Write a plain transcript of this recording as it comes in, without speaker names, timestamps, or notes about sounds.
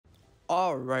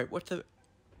Alright, what's up?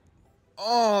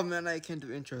 Oh man, I can't do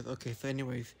intros. Okay, so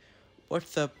anyways,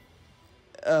 what's up,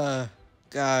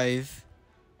 guys?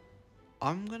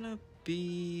 I'm gonna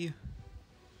be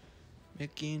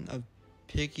making a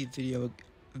Piggy video.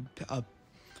 Oh my god.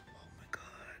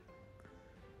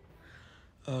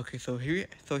 Okay, so here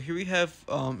we have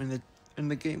in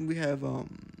the game we have the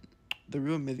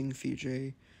real amazing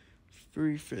CJ,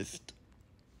 Free Fist.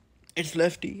 It's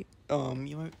Lefty.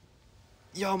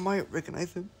 Y'all might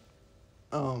recognize him.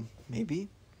 Maybe.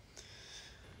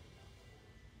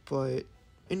 But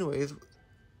anyways,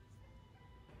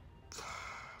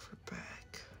 we're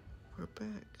back. We're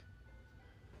back.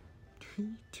 3,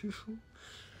 2.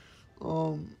 I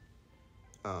don't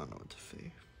know what to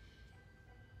say.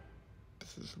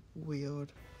 This is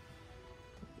weird.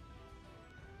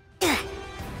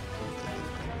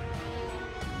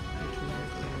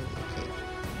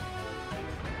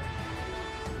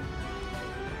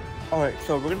 Alright,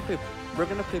 so we're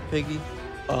gonna play Piggy.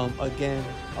 Again,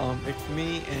 it's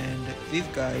me and these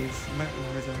guys. You might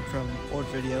remember them from old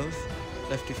videos.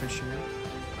 Lefty for sure.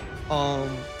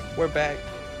 We're back.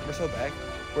 We're so back.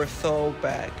 We're so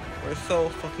back. We're so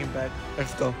fucking back.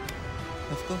 Let's go.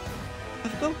 Let's go.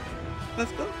 Let's go.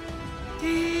 Let's go.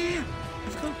 Yeah.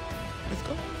 Let's go. Let's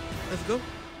go. Let's go.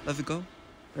 Let's go.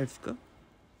 Let's go.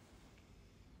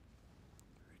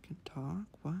 We can talk.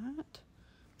 What?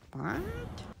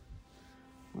 What?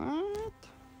 What?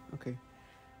 Okay.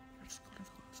 Let's go. Let's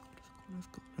go. Let's go. Let's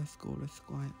go. Let's go. Let's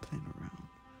go. I ain't playing around.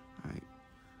 Alright.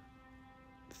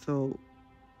 So,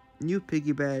 new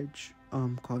Piggy badge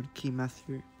called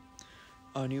KEYMASTER,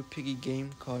 a new Piggy game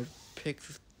called Pig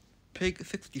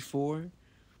 64,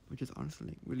 which is honestly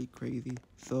like really crazy.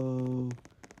 So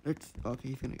okay,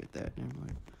 he's gonna get that. Never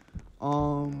mind.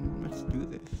 Let's do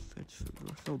this.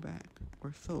 We're so back.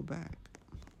 We're so back.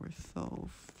 We're so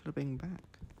flipping back.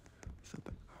 We're so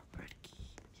back. Red key.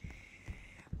 Yeah.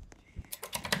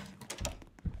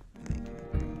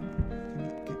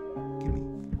 Give me.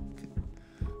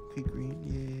 Okay, green.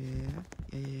 Yeah.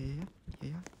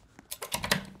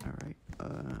 Alright,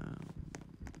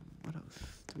 what else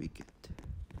do we get?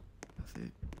 That's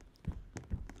it.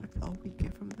 That's all we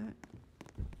get from that?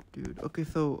 Dude, okay,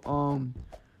 so,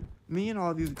 me and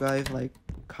all these guys, like,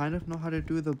 kind of know how to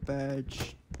do the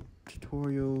badge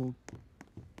tutorial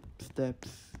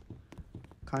steps.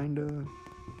 Kinda.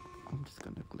 I'm just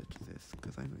gonna glitch this,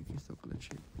 because I know you can still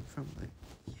glitch it from, like,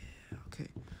 yeah, okay.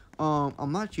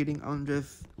 I'm not cheating, I'm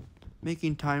just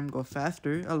making time go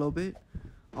faster a little bit.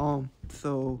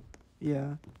 So,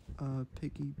 yeah,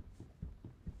 Piggy,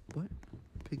 what?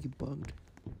 Piggy bugged.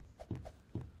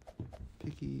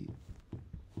 Piggy,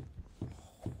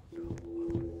 oh,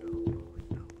 no.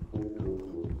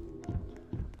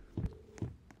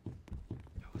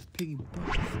 That was Piggy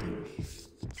bugged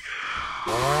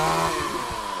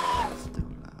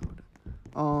still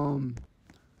loud.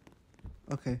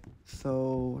 Okay,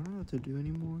 so, I don't know what to do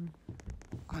anymore.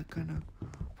 I kind of,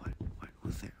 what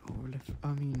was there? Oh,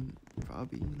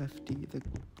 Robbie, Lefty, the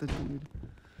dude.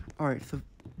 Alright, so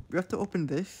we have to open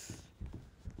this.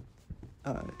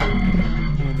 And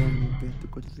then we have to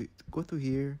go through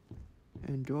here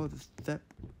and do all the steps.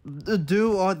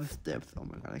 Do all the steps. Oh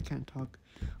my god, I can't talk.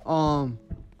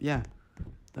 Yeah.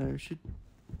 There should.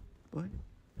 What?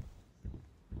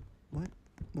 What?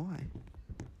 Why?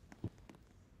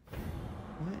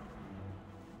 What?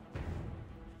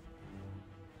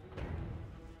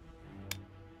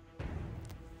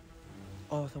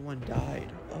 Oh, someone died.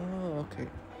 Oh, okay.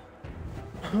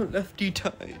 Lefty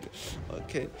died.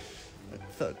 Okay. That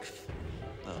sucks.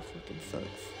 That fucking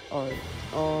sucks. Alright.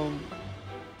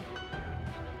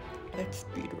 Let's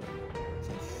speedrun.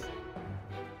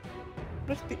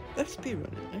 Let's speedrun it. Let's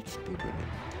speedrun it.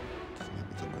 This might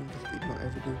be the longest speedrun I'll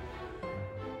ever do.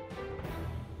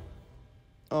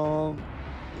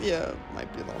 Yeah,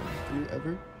 might be the longest video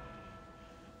ever.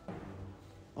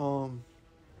 I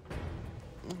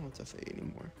don't know what to say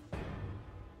anymore.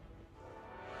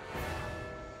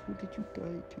 Who did you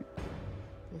die to?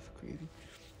 That's crazy.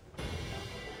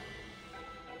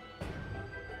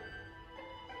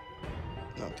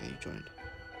 Okay, you joined.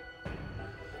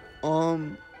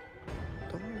 Don't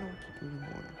really know what to do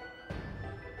anymore.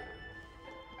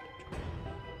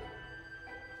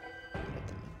 Let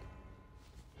them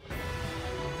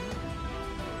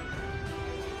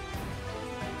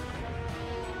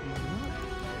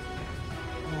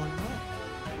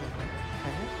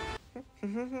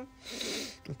in.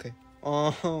 Okay. I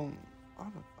don't know.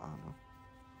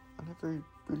 I never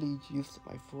really used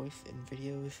my voice in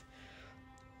videos.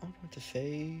 I don't know what to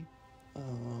say.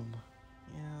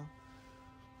 Yeah.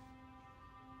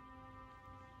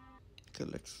 Okay,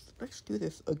 let's do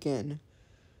this again.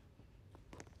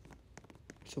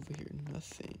 It's over here,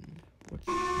 nothing. What's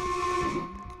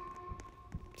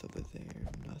it's over there,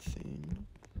 nothing.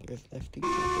 There's lefty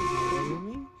jumping all over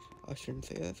me. I shouldn't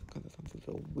say that because it sounds a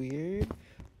little weird,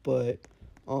 but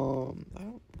I don't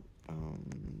know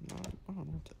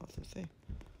what else to say.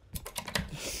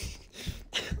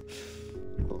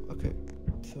 Oh, okay,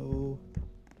 so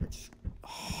let's.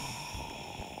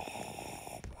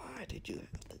 Oh, why did you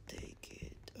have to take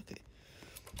it? Okay,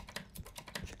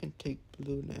 so I can take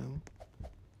blue now.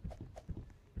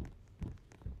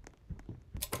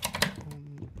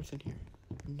 What's in here?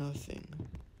 Nothing.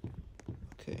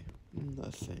 Okay,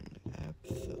 nothing.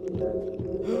 Absolutely.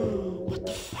 What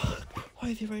the fuck? Why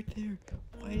is he right there?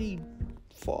 Why did he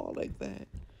fall like that?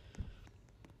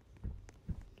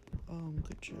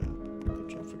 Good job. Good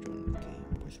job for joining the game.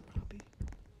 Where's Robbie?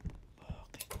 Oh,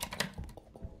 okay, go.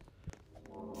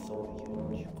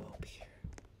 So you go up here.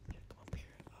 You come up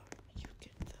here. You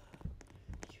get the.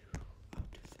 I'll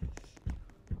do this.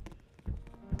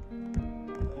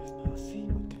 See,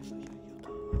 okay, so you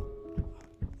go.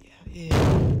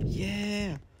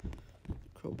 Yeah.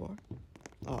 Crowbar.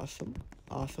 Awesome.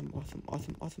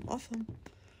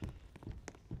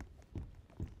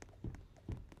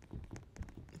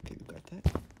 Okay, we got that.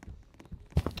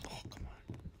 Oh, come on.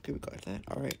 Okay, we got that.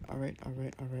 All right.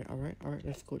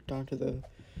 Let's go down to the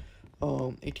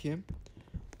ATM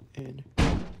and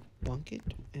bonk it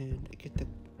and get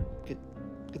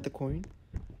the coin.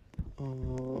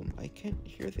 I can't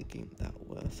hear the game that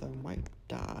well, so I might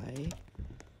die.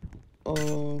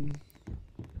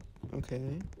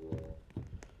 Okay.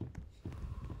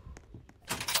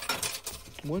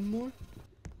 One more?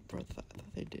 Bro, I thought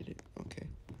they did it. Okay.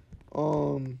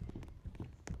 Oh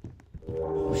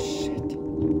shit.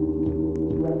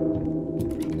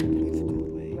 Please go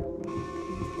away.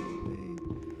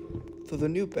 So the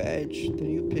new badge, the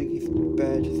new Piggy's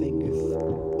badge thing is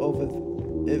over.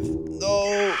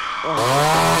 No!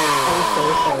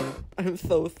 Oh, I'm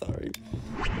so sorry.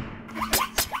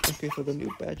 Okay, so the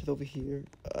new badge is over here.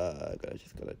 I gotta.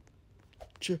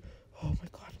 Oh my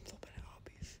god, I'm so bad at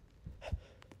hobbies.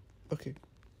 Okay.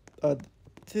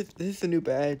 This is the new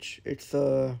badge. It's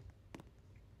a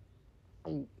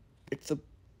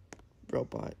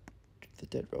robot. It's a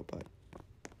dead robot.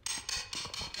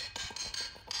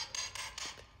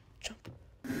 Jump.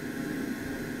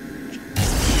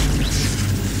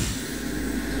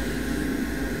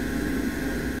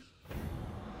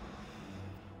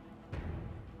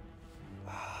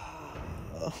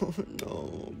 Oh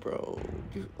no, bro.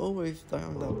 You always die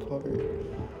on that part.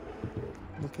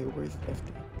 Okay, where's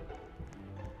Lefty?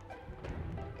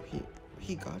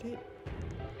 He got it?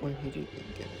 Or he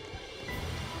didn't get it?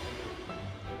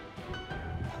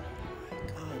 Oh my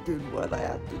god, dude,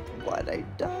 why'd I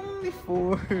die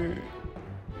for?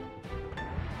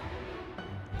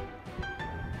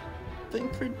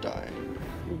 Thanks for dying.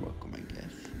 You're welcome, I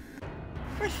guess.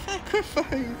 For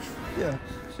sacrifice! Yeah,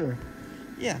 sure.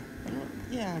 Yeah,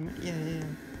 yeah. I'm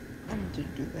to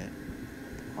do that.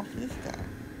 Off this guy.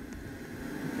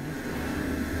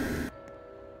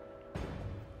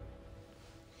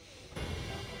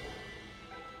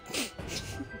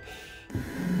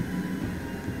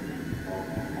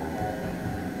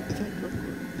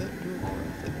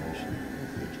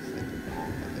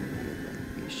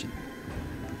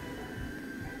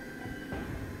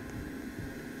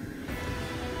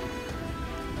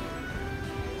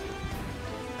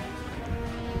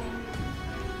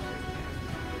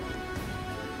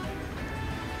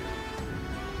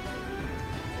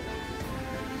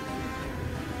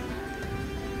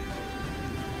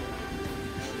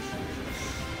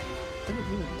 I didn't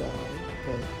really die,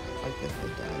 but I guess I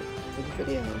died for the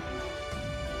video.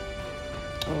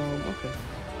 Okay.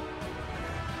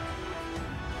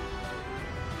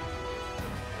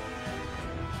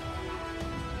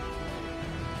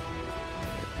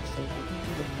 So we're going to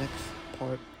do the next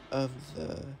part of the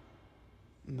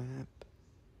map.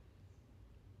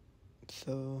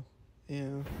 So,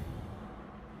 yeah.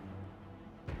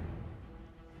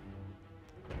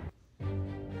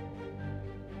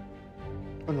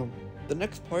 Oh no, the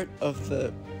next part of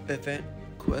the event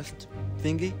quest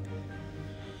thingy.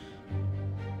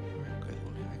 Alright guys,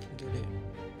 only I can get it.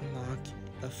 Lock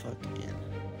the fuck in.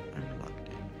 I'm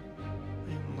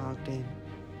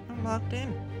locked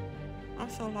in. I'm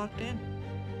so locked in.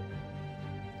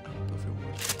 I hope everyone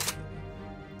wants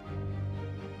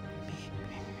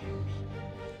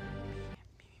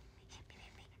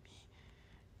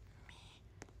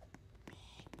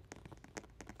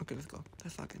Okay, let's go.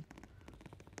 Let's lock in.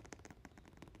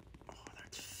 Oh,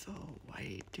 that's so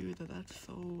white, dude. That's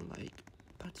so, like,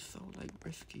 That's so like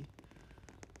risky.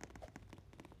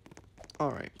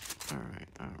 Alright. Oh,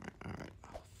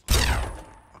 fuck.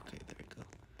 Okay, there we go.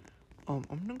 I'm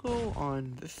gonna go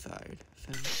on this side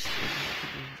since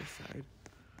we're on this side.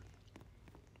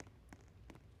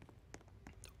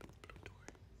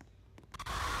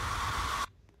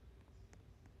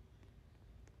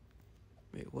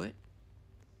 Wait, what?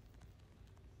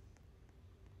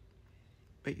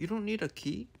 Wait, you don't need a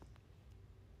key?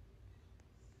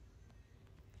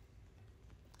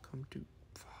 Come to...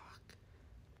 Fuck.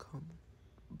 Come...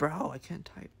 Bro, I can't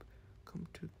type. Come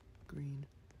to green.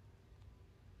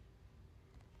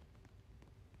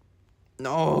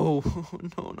 No!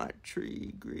 No, not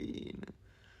tree. Green.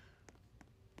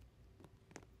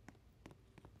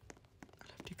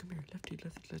 Lefty, come here. Lefty.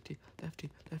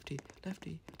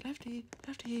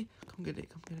 Come get it,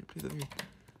 please, over here.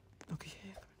 Okay,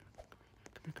 yeah,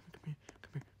 come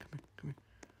here.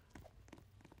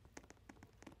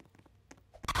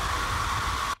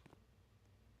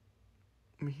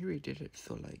 I mean, he already did it,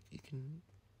 so, like, you can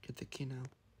get the key now.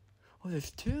 Oh,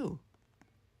 there's two!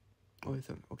 Oh,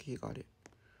 okay, you got it.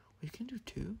 Oh, you can do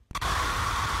two?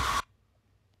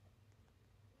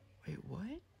 Wait,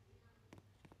 what?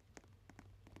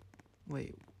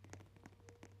 Wait.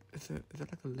 Is there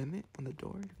like a limit on the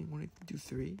door? You can only do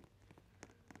three?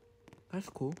 That's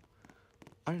cool.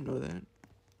 I didn't know that.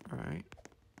 Alright.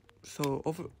 So,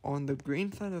 over on the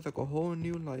green side, there's like a whole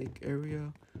new, like,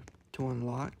 area to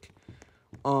unlock.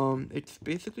 It's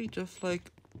basically just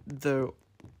like the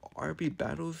RB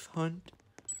Battles hunt.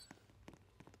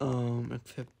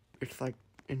 Except it's like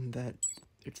in that,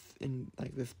 it's in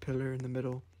like this pillar in the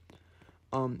middle.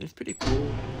 It's pretty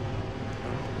cool.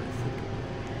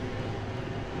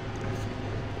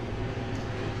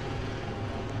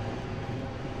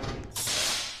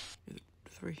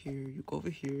 It's right here. You go over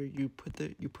here. You put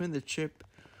in the chip.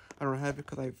 I don't have it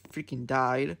because I freaking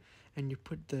died. And you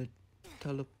put the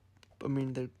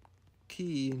the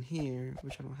key in here,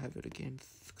 which I don't have it again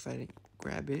because I didn't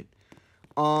grab it.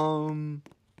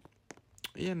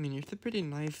 Yeah, I mean, it's a pretty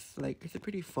nice, like, it's a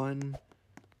pretty fun,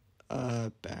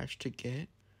 badge to get.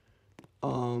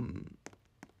 You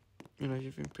know, if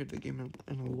you haven't played the game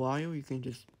in a while, you can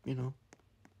just, you know,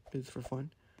 do this for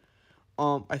fun.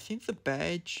 I think the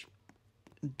badge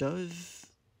does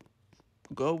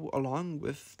go along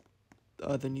with,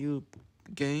 the new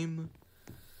game,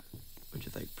 which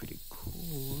is, like, pretty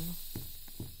cool.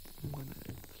 I'm gonna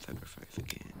sacrifice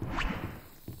again.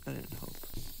 That didn't help.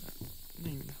 That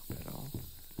didn't even help at all.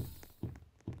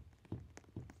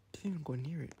 Didn't even go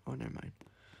near it. Oh, never mind.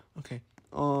 Okay.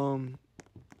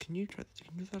 Can you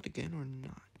do that again or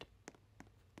not?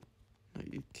 No,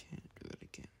 you can't do that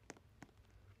again.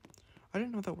 I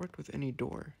didn't know that worked with any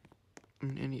door. I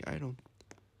mean, any item.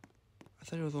 I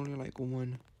thought it was only like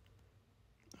one.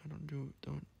 Don't do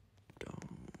anything.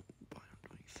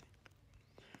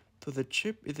 So the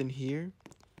chip is in here.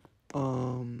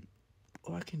 Oh,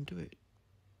 I can do it.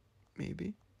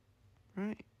 Maybe.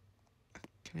 Right?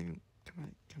 Can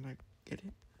I get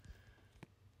it?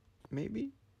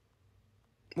 Maybe?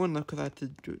 Well, no, because I have to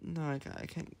do... No, I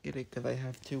can't get it because I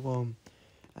have to,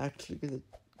 actually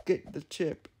get the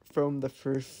chip from the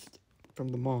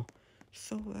mall.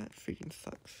 So that freaking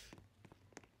sucks.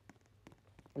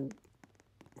 Oh,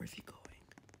 where's he going?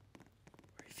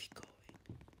 What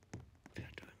are you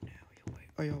doing now?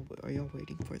 Are y'all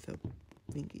waiting for the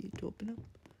thingy to open up?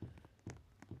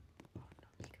 Oh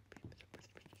no,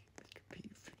 Mr. P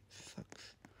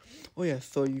sucks. Oh yeah,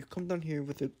 so you come down here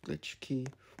with a glitch key.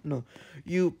 No,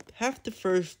 you have to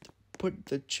first put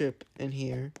the chip in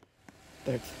here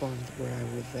that spawns where I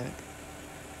was at,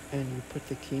 and you put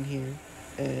the key in here,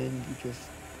 and you just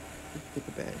get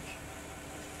the badge.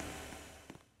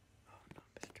 Oh no,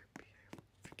 Mr. P, I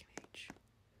freaking hate you.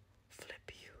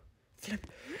 Flip.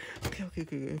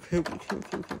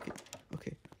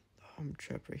 Okay. Oh, I'm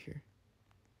trapped right here.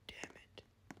 Damn it.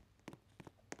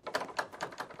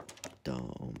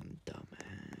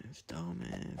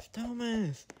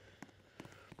 Dumbass.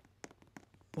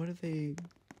 What are they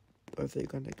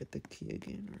gonna get the key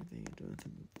again, or are they doing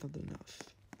something else?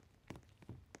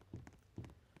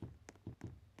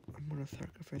 I'm gonna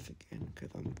sacrifice again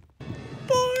because I'm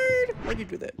bored. Why'd you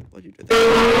do that?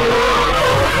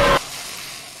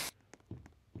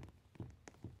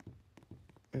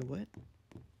 Wait, what?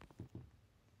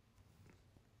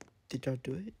 Did y'all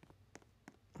do it?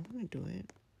 I'm gonna do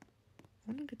it.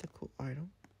 I wanna get the cool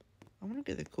item. I wanna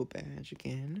get the cool badge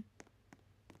again.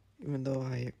 Even though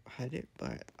I had it,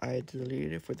 but I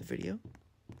deleted it for the video.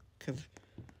 Because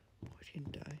I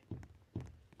didn't die.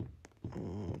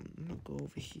 I'm gonna go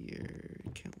over here.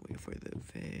 Can't wait for the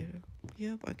vid.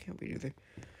 Yep, I can't wait either.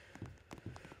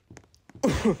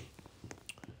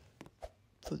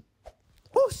 So,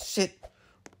 oh shit!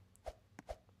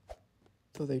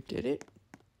 So they did it?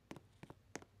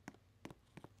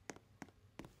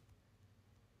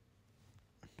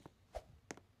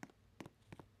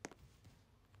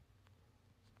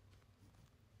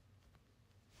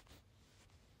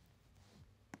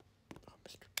 Oh,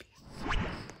 Mr. Beast.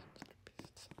 Mr.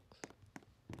 Beast sucks.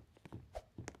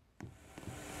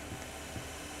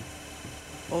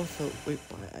 Also, wait,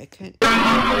 but I can't.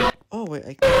 Oh, wait,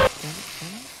 I can't.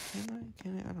 Can I?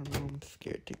 I don't know. I'm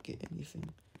scared to get anything.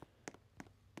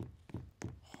 Oh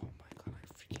my god, I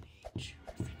freaking hate you.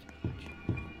 I freaking hate you.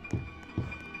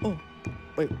 Oh,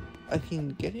 wait, I can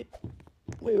get it?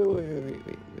 Wait,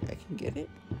 I can get it?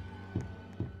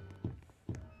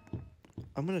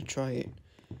 I'm gonna try it.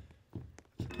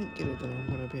 If I can't get it, then I'm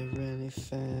gonna be really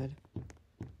sad.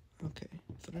 Okay,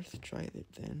 so let's try it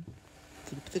then.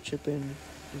 So you put the chip in and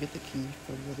get the key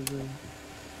from the other room.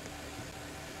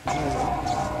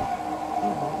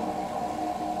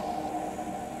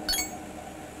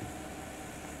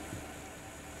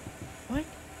 What?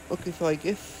 Okay, so I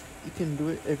guess you can do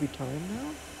it every time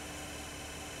now?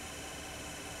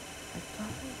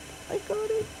 I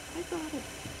got it.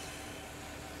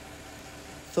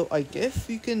 So I guess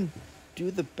you can do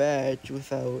the badge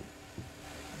without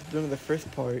doing the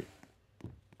first part.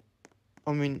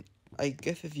 I mean, I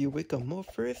guess if you wake them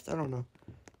up first, I don't know.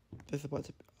 There's about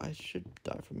to. I should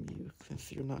die from you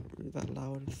since you're not really that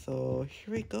loud. So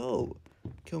here we go.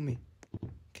 Kill me.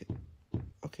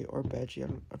 Okay, or badgie. I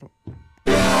don't.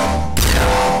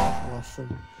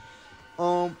 Awesome.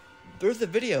 There's a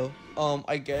video.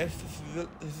 I guess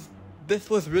this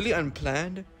was really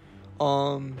unplanned.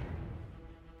 I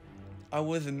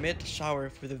was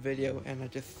mid-shower for the video and I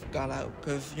just got out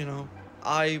because, you know,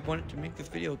 I wanted to make this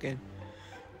video again.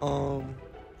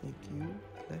 Thank you,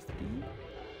 lefty.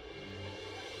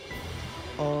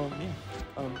 Yeah.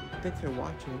 Thanks for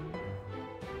watching.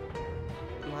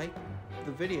 Like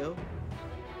the video.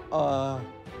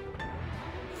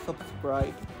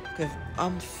 Subscribe. Because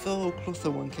I'm so close to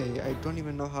 1K. I don't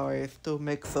even know how I still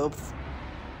make subs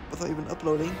without even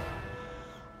uploading.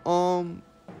 I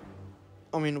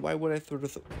mean, why would I throw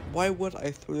this?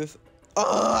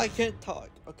 Oh, I can't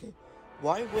talk. Okay.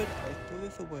 Why would I throw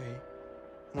this away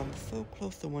when I'm so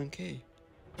close to 1K?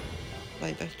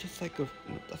 Like, that's just like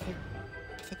that's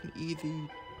like an easy,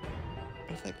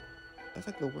 that's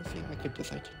like the worst thing I could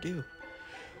decide to do.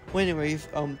 Well, anyways,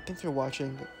 thanks for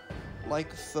watching.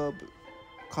 Like, sub,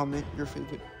 comment your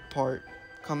favorite part.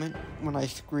 Comment when I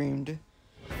screamed.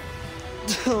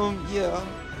 Yeah.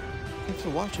 Thanks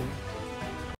for watching.